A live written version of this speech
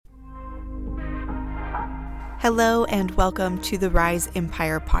Hello and welcome to the Rise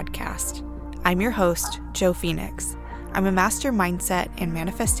Empire podcast. I'm your host, Jo Phoenix. I'm a master mindset and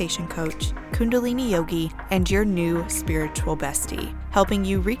manifestation coach, Kundalini yogi, and your new spiritual bestie, helping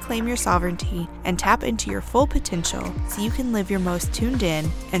you reclaim your sovereignty and tap into your full potential so you can live your most tuned in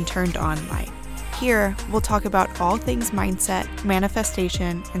and turned on life. Here, we'll talk about all things mindset,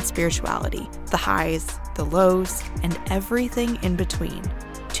 manifestation, and spirituality, the highs, the lows, and everything in between.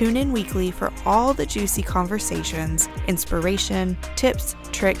 Tune in weekly for all the juicy conversations, inspiration, tips,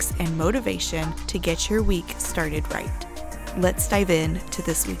 tricks, and motivation to get your week started right. Let's dive in to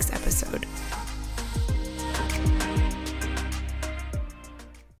this week's episode.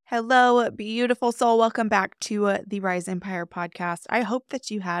 Hello, beautiful soul. Welcome back to the Rise Empire podcast. I hope that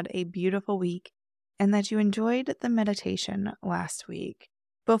you had a beautiful week and that you enjoyed the meditation last week.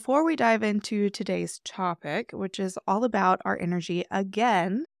 Before we dive into today's topic, which is all about our energy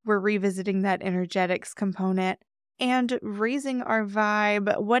again, we're revisiting that energetics component and raising our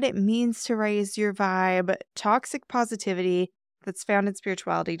vibe, what it means to raise your vibe, toxic positivity that's found in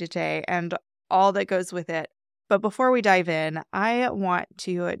spirituality today, and all that goes with it. But before we dive in, I want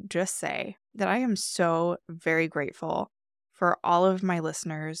to just say that I am so very grateful for all of my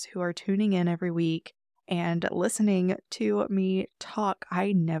listeners who are tuning in every week and listening to me talk.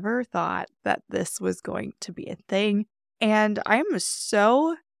 I never thought that this was going to be a thing. And I'm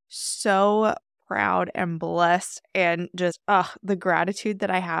so proud and blessed. And just, the gratitude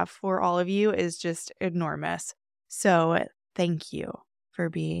that I have for all of you is just enormous. So thank you for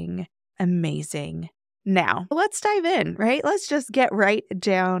being amazing. Now, let's dive in, right? Let's just get right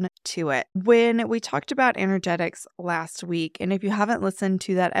down to it. When we talked about energetics last week, and if you haven't listened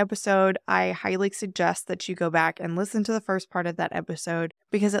to that episode, I highly suggest that you go back and listen to the first part of that episode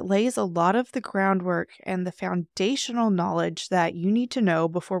because it lays a lot of the groundwork and the foundational knowledge that you need to know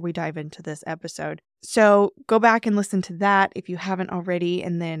before we dive into this episode. So go back and listen to that if you haven't already,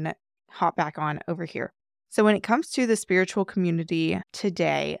 and then hop back on over here. So when it comes to the spiritual community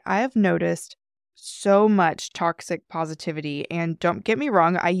today, I have noticed so much toxic positivity. And don't get me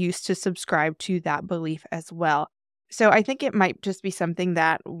wrong, I used to subscribe to that belief as well. So I think it might just be something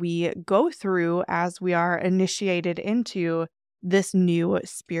that we go through as we are initiated into this new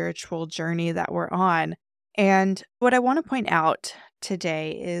spiritual journey that we're on. And what I want to point out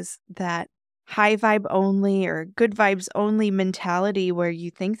today is that high vibe only or good vibes only mentality, where you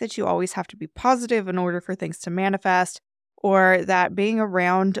think that you always have to be positive in order for things to manifest, or that being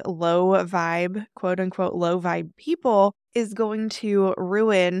around low vibe, quote unquote, low vibe people is going to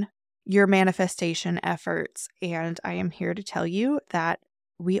ruin your manifestation efforts. And I am here to tell you that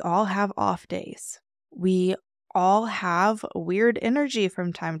we all have off days. We all have weird energy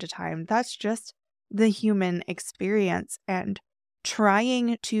from time to time. That's just the human experience. And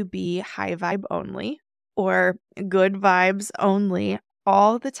trying to be high vibe only or good vibes only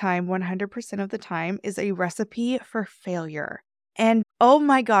all the time, 100% of the time, is a recipe for failure. And oh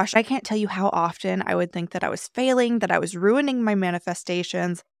my gosh, I can't tell you how often I would think that I was failing, that I was ruining my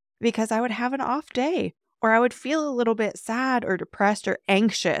manifestations because I would have an off day, or I would feel a little bit sad or depressed or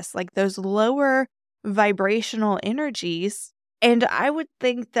anxious, like those lower vibrational energies. And I would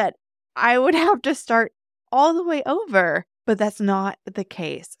think that I would have to start all the way over, but that's not the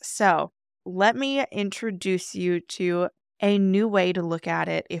case. So let me introduce you to a new way to look at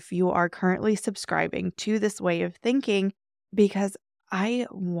it if you are currently subscribing to this way of thinking, because I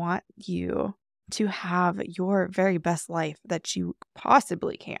want you to have your very best life that you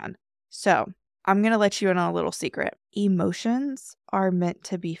possibly can. So I'm going to let you in on a little secret. Emotions are meant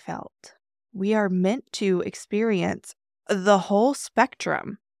to be felt. We are meant to experience the whole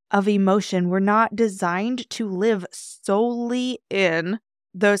spectrum of emotion. We're not designed to live solely in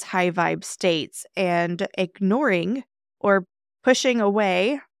those high vibe states and ignoring or pushing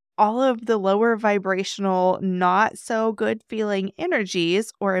away all of the lower vibrational, not so good feeling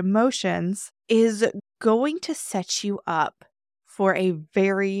energies or emotions is going to set you up for a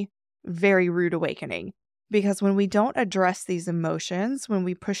very, very rude awakening. Because when we don't address these emotions, when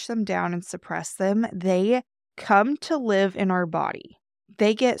we push them down and suppress them, they come to live in our body.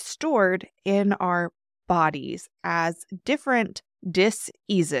 They get stored in our bodies as different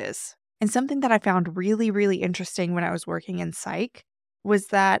dis-eases. And something that I found really, really interesting when I was working in psych was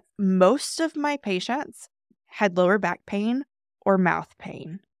that most of my patients had lower back pain or mouth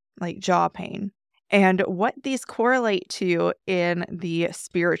pain, like jaw pain. And what these correlate to in the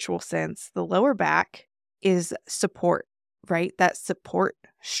spiritual sense, the lower back is support, right? That support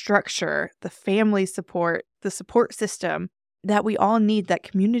structure, the family support, the support system that we all need, that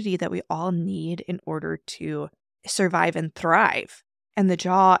community that we all need in order to survive and thrive. And the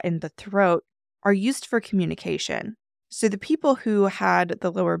jaw and the throat are used for communication. So the people who had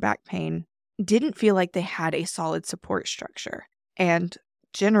the lower back pain didn't feel like they had a solid support structure. And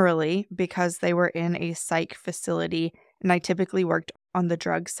generally, because they were in a psych facility, and I typically worked on the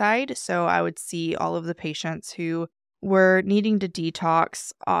drug side, so I would see all of the patients who were needing to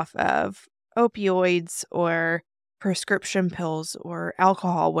detox off of opioids or prescription pills or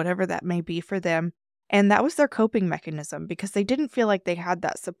alcohol, whatever that may be for them. And that was their coping mechanism because they didn't feel like they had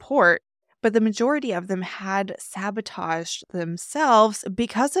that support. But the majority of them had sabotaged themselves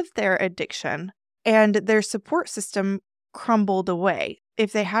because of their addiction, and their support system crumbled away.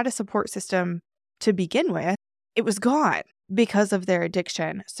 If they had a support system to begin with, it was gone because of their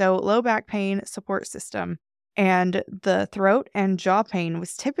addiction. So low back pain, support system, and the throat and jaw pain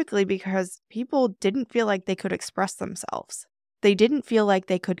was typically because people didn't feel like they could express themselves. They didn't feel like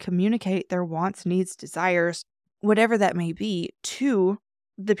they could communicate their wants, needs, desires, whatever that may be, to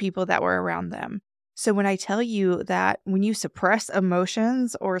the people that were around them. So when I tell you that when you suppress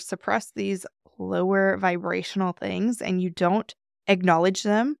emotions or suppress these lower vibrational things and you don't acknowledge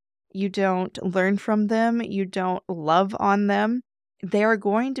them, you don't learn from them, you don't love on them, they are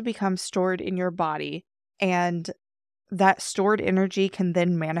going to become stored in your body. And that stored energy can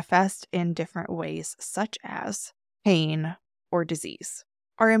then manifest in different ways, such as pain or disease.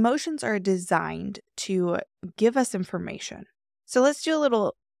 Our emotions are designed to give us information. So let's do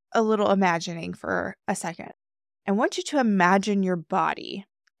a little imagining for a second. I want you to imagine your body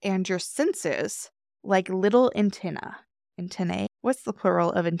and your senses like little antennae. What's the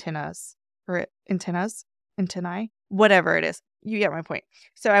plural of antennas? Or antennas? Antennae? Whatever it is. You get my point.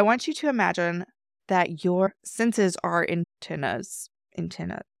 So I want you to imagine that your senses are antennas.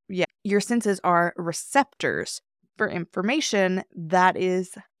 Yeah. Your senses are receptors for information that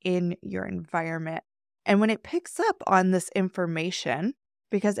is in your environment. And when it picks up on this information,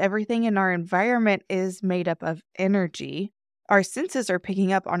 because everything in our environment is made up of energy, our senses are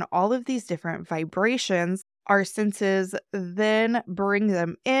picking up on all of these different vibrations. Our senses then bring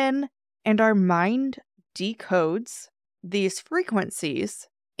them in, and our mind decodes these frequencies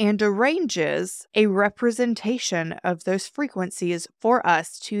and arranges a representation of those frequencies for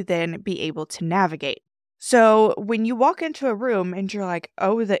us to then be able to navigate. So when you walk into a room and you're like,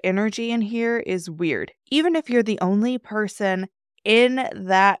 oh, the energy in here is weird, even if you're the only person in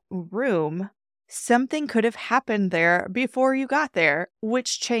that room, something could have happened there before you got there,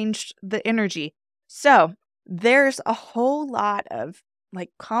 which changed the energy. So there's a whole lot of like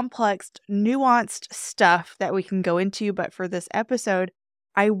complex, nuanced stuff that we can go into. But for this episode,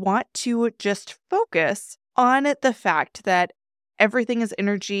 I want to just focus on the fact that everything is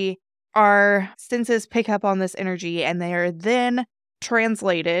energy. Our senses pick up on this energy and they are then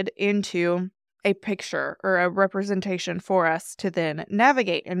translated into a picture or a representation for us to then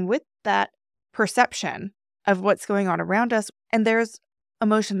navigate. And with that perception of what's going on around us, and there's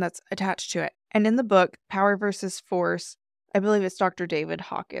emotion that's attached to it. And in the book, Power versus Force, I believe it's Dr. David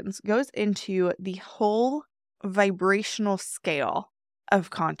Hawkins, goes into the whole vibrational scale of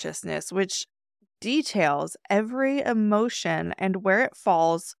consciousness, which details every emotion and where it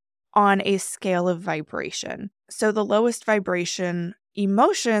falls on a scale of vibration. So the lowest vibration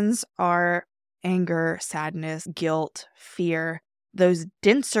emotions are anger, sadness, guilt, fear, those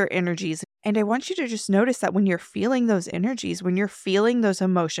denser energies. And I want you to just notice that when you're feeling those energies, when you're feeling those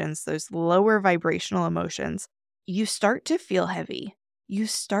emotions, those lower vibrational emotions, you start to feel heavy. You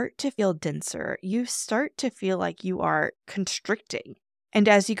start to feel denser. You start to feel like you are constricting. And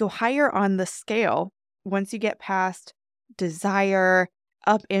as you go higher on the scale, once you get past desire,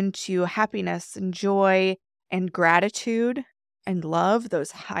 up into happiness and joy and gratitude and love,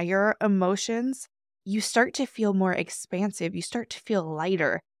 those higher emotions, you start to feel more expansive. You start to feel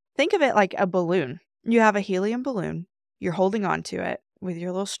lighter. Think of it like a balloon. You have a helium balloon. You're holding on to it with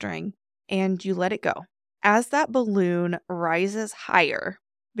your little string and you let it go. As that balloon rises higher,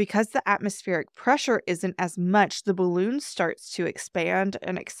 because the atmospheric pressure isn't as much, the balloon starts to expand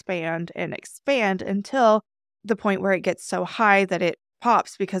and expand and expand until the point where it gets so high that it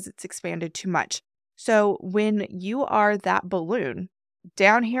pops because it's expanded too much. So when you are that balloon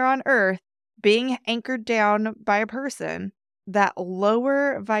down here on Earth, being anchored down by a person, that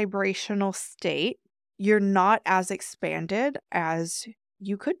lower vibrational state, you're not as expanded as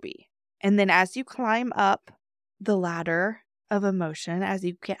you could be. And then as you climb up the ladder of emotion, as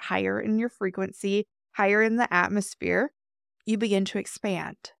you get higher in your frequency, higher in the atmosphere, you begin to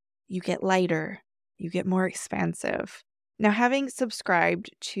expand. You get lighter. You get more expansive. Now, having subscribed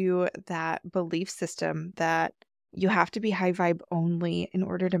to that belief system that you have to be high vibe only in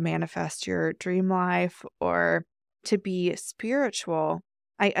order to manifest your dream life or to be spiritual,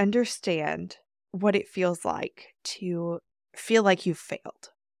 I understand what it feels like to feel like you've failed.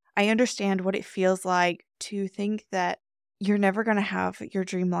 I understand what it feels like to think that you're never going to have your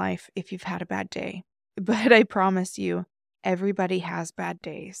dream life if you've had a bad day. But I promise you, everybody has bad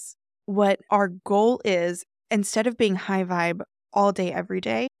days. What our goal is, instead of being high vibe all day, every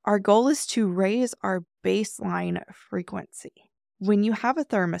day, our goal is to raise our baseline frequency. When you have a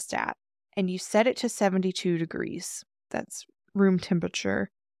thermostat and you set it to 72 degrees, that's room temperature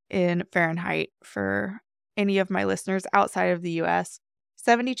in Fahrenheit for any of my listeners outside of the US,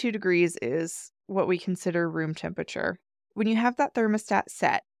 72 degrees is what we consider room temperature. When you have that thermostat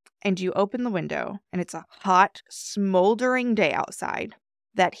set and you open the window and it's a hot, smoldering day outside,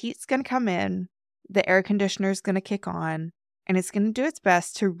 that heat's going to come in, the air conditioner is going to kick on, and it's going to do its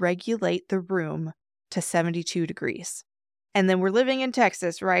best to regulate the room to 72 degrees. And then we're living in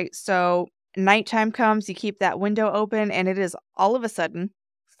Texas, right? So nighttime comes, you keep that window open, and it is all of a sudden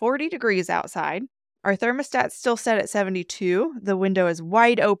 40 degrees outside. Our thermostat's still set at 72. The window is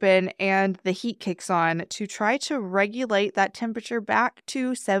wide open, and the heat kicks on to try to regulate that temperature back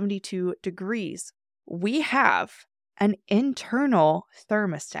to 72 degrees. We have an internal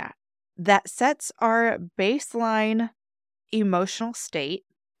thermostat that sets our baseline emotional state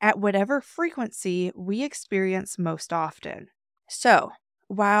at whatever frequency we experience most often. So,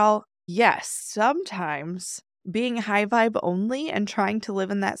 while yes, sometimes being high vibe only and trying to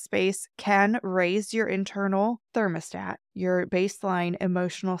live in that space can raise your internal thermostat, your baseline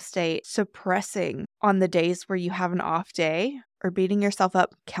emotional state, suppressing on the days where you have an off day or beating yourself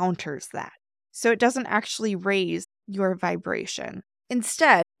up counters that. So it doesn't actually raise your vibration.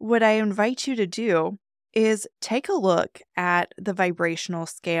 Instead, what I invite you to do is take a look at the vibrational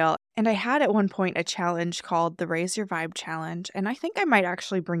scale. And I had at one point a challenge called the Raise Your Vibe Challenge. And I think I might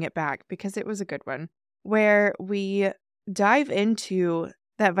actually bring it back because it was a good one, where we dive into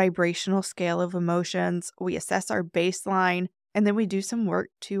that vibrational scale of emotions. We assess our baseline, and then we do some work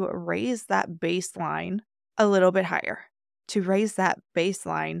to raise that baseline a little bit higher, to raise that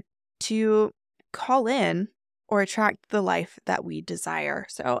baseline to call in or attract the life that we desire.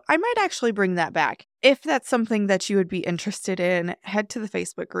 So I might actually bring that back. If that's something that you would be interested in, head to the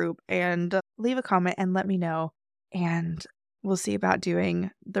Facebook group and leave a comment and let me know. And we'll see about doing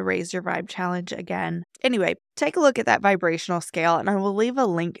the Raise Your Vibe Challenge again. Anyway, take a look at that vibrational scale, and I will leave a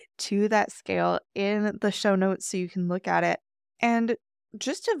link to that scale in the show notes so you can look at it and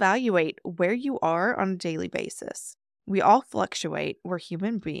just evaluate where you are on a daily basis. We all fluctuate. We're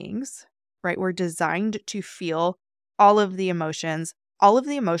human beings, right? We're designed to feel all of the emotions. All of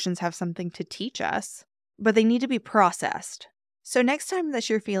the emotions have something to teach us, but they need to be processed. So next time that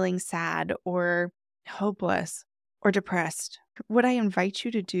you're feeling sad or hopeless or depressed, what I invite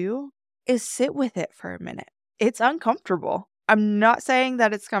you to do is sit with it for a minute. It's uncomfortable. I'm not saying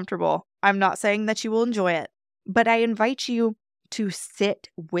that it's comfortable. I'm not saying that you will enjoy it, but I invite you to sit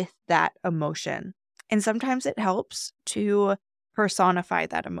with that emotion. And sometimes it helps to personify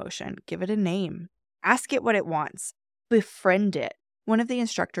that emotion, give it a name, ask it what it wants, befriend it. One of the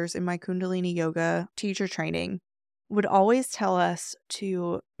instructors in my Kundalini yoga teacher training would always tell us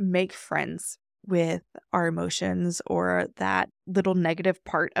to make friends with our emotions or that little negative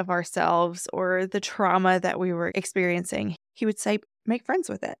part of ourselves or the trauma that we were experiencing. He would say, make friends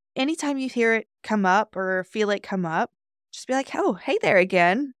with it. Anytime you hear it come up or feel it come up, just be like, oh, hey there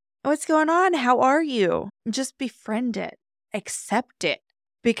again. What's going on? How are you? Just befriend it. Accept it.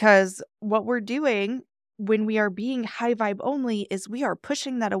 Because what we're doing when we are being high vibe only is we are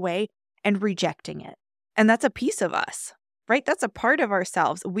pushing that away and rejecting it. And that's a piece of us, right? That's a part of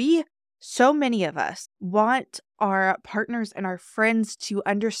ourselves. So many of us want our partners and our friends to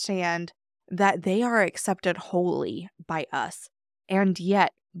understand that they are accepted wholly by us. And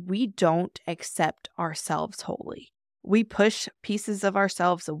yet we don't accept ourselves wholly. We push pieces of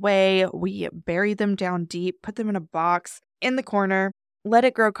ourselves away. We bury them down deep, put them in a box in the corner, let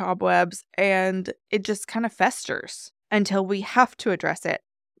it grow cobwebs, and it just kind of festers until we have to address it.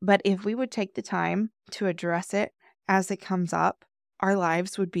 But if we would take the time to address it as it comes up, our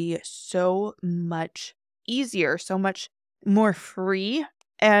lives would be so much easier, so much more free,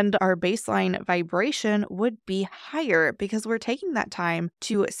 and our baseline vibration would be higher because we're taking that time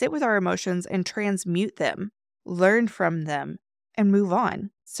to sit with our emotions and transmute them, learn from them, and move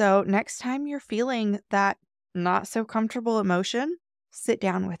on. So next time you're feeling that not so comfortable emotion, sit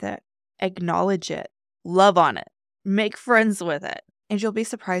down with it, acknowledge it, love on it, make friends with it, and you'll be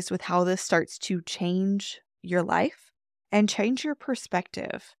surprised with how this starts to change your life and change your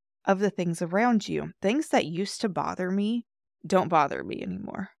perspective of the things around you. Things that used to bother me don't bother me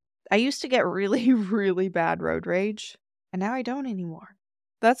anymore. I used to get really, really bad road rage, and now I don't anymore.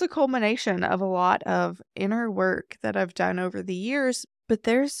 That's a culmination of a lot of inner work that I've done over the years, but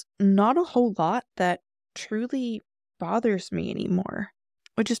there's not a whole lot that truly bothers me anymore,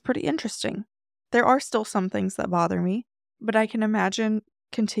 which is pretty interesting. There are still some things that bother me, but I can imagine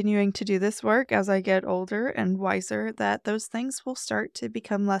continuing to do this work as I get older and wiser that those things will start to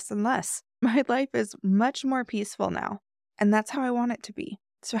become less and less. My life is much more peaceful now, and that's how I want it to be.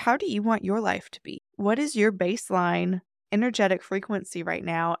 So how do you want your life to be? What is your baseline energetic frequency right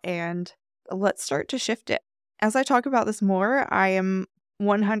now? And let's start to shift it. As I talk about this more, I am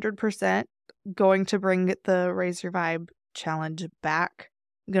 100% going to bring the Raise Your Vibe challenge back.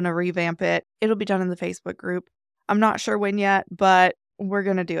 I'm going to revamp it. It'll be done in the Facebook group. I'm not sure when yet, but we're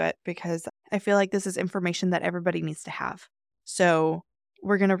going to do it because I feel like this is information that everybody needs to have. So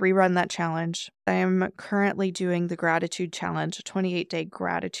we're going to rerun that challenge. I am currently doing the gratitude challenge, a 28-day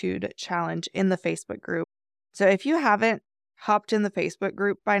gratitude challenge in the Facebook group. So if you haven't hopped in the Facebook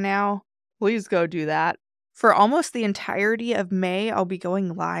group by now, please go do that. For almost the entirety of May, I'll be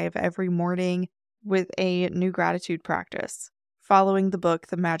going live every morning with a new gratitude practice, following the book,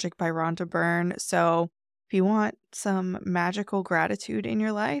 The Magic by Rhonda Byrne. So if you want some magical gratitude in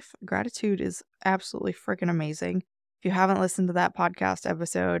your life, gratitude is absolutely freaking amazing. If you haven't listened to that podcast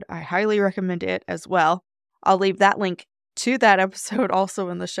episode, I highly recommend it as well. I'll leave that link to that episode also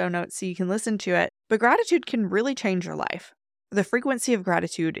in the show notes so you can listen to it. But gratitude can really change your life. The frequency of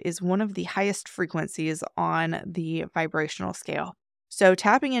gratitude is one of the highest frequencies on the vibrational scale. So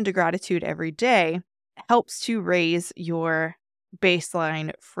tapping into gratitude every day helps to raise your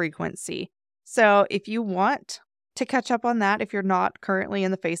baseline frequency. So if you want to catch up on that, if you're not currently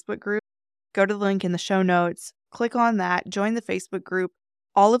in the Facebook group, go to the link in the show notes, click on that, join the Facebook group.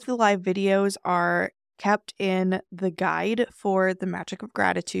 All of the live videos are kept in the guide for the Magic of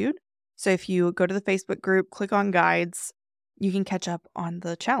Gratitude. So if you go to the Facebook group, click on guides, you can catch up on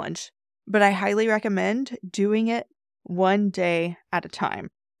the challenge. But I highly recommend doing it one day at a time.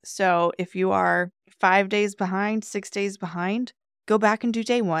 So if you are 5 days behind, 6 days behind, go back and do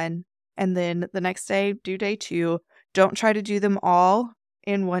day 1. And then the next day, do day 2. Don't try to do them all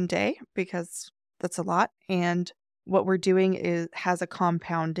in one day because that's a lot. And what we're doing has a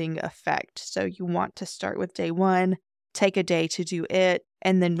compounding effect. So you want to start with day 1, take a day to do it,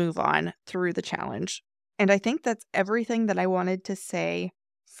 and then move on through the challenge. And I think that's everything that I wanted to say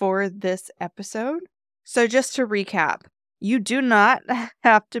for this episode. So just to recap, you do not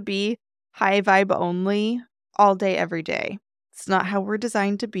have to be high vibe only all day, every day. It's not how we're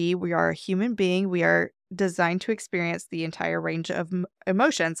designed to be. We are a human being. We are designed to experience the entire range of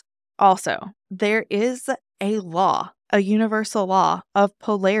emotions. Also, there is a law, a universal law of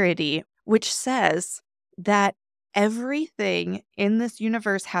polarity, which says that everything in this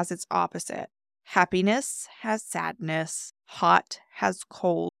universe has its opposite. Happiness has sadness, hot has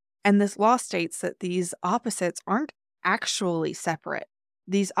cold. And this law states that these opposites aren't actually separate.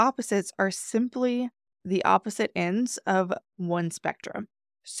 These opposites are simply the opposite ends of one spectrum.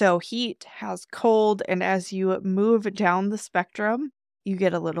 So heat has cold, and as you move down the spectrum, you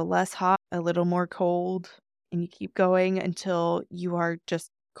get a little less hot, a little more cold, and you keep going until you are just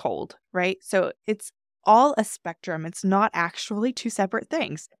cold, right? So it's all a spectrum. It's not actually two separate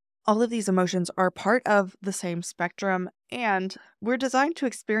things. All of these emotions are part of the same spectrum, and we're designed to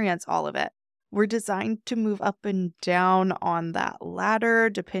experience all of it. We're designed to move up and down on that ladder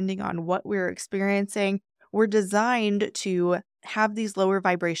depending on what we're experiencing. We're designed to have these lower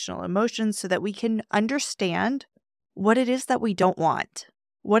vibrational emotions so that we can understand what it is that we don't want,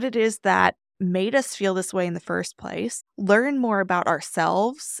 what it is that made us feel this way in the first place, learn more about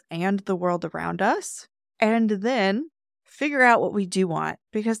ourselves and the world around us, and then figure out what we do want,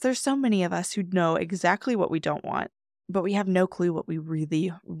 because there's so many of us who know exactly what we don't want, but we have no clue what we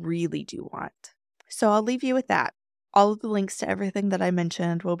really, really do want. So I'll leave you with that. All of the links to everything that I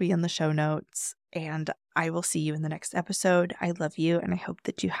mentioned will be in the show notes, and I will see you in the next episode. I love you, and I hope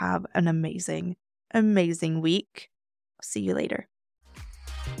that you have an amazing, amazing week. I'll see you later.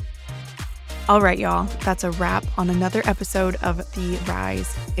 All right, y'all, that's a wrap on another episode of the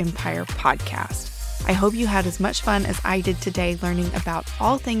Rise Empire podcast. I hope you had as much fun as I did today learning about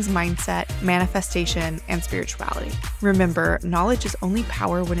all things mindset, manifestation, and spirituality. Remember, knowledge is only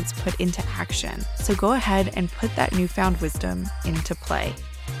power when it's put into action. So go ahead and put that newfound wisdom into play.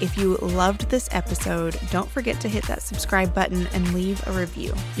 If you loved this episode, don't forget to hit that subscribe button and leave a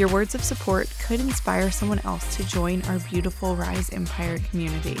review. Your words of support could inspire someone else to join our beautiful Rise Empire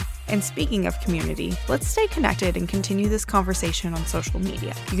community. And speaking of community, let's stay connected and continue this conversation on social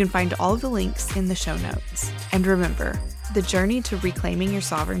media. You can find all of the links in the show notes. And remember, The journey to reclaiming your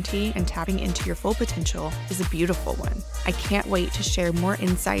sovereignty and tapping into your full potential is a beautiful one. I can't wait to share more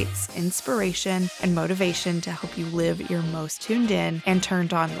insights, inspiration, and motivation to help you live your most tuned in and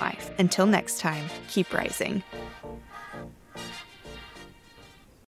turned on life. Until next time, keep rising.